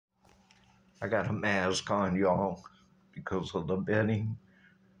I got a mask on, y'all, because of the bedding.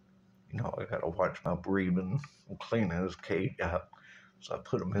 I gotta watch my breathing. I'm cleaning his cage out, so I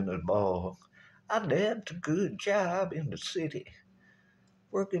put him in the ball. I left a good job in the city,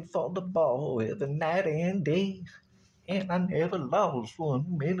 working for the ball every night and day. And I never lost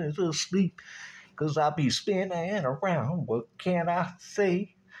 1 minute of sleep, 'cause I be spinning around. What can I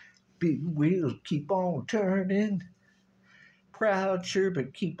say? Big wheels keep on turning. Proud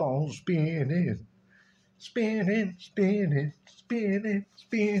Sherbert keep on spinning. Spinning, spinning, spinning,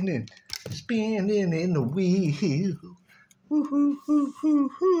 spinning, spinning in the wheel.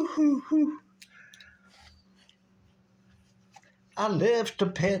 Woo-hoo-hoo-hoo-hoo-hoo-hoo. I left the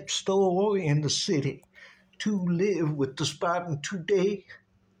pet store in the city to live with the Spartan today.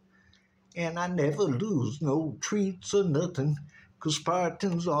 And I never lose no treats or nothing, 'cause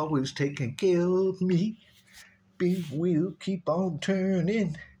Spartan's always taking care of me. Big wheel keep on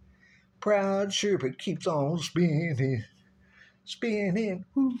turning. Proud Sherbert keeps on spinning. Spinning,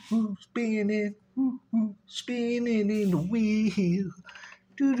 woo-hoo, spinning, woo-hoo, spinning in the wheel.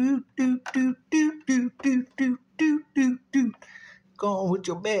 Do-do-do-do-do-do-do-do-do-do. Go on with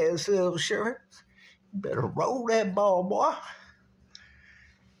your bad self, Sherbert. You better roll that ball, boy.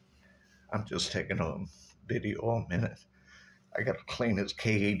 I'm just taking a video a minute. I gotta clean his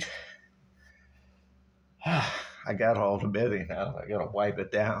cage. I got all the bedding out. I gotta wipe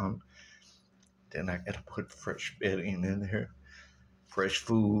it down. Then I gotta put fresh bedding in there, fresh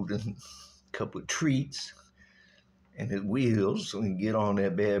food, and a couple of treats, and his wheels so he can get on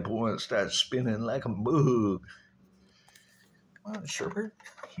that bad boy and start spinning like a bug. Come on, Sherbert.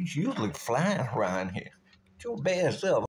 He's usually flying around here. Get your bad self.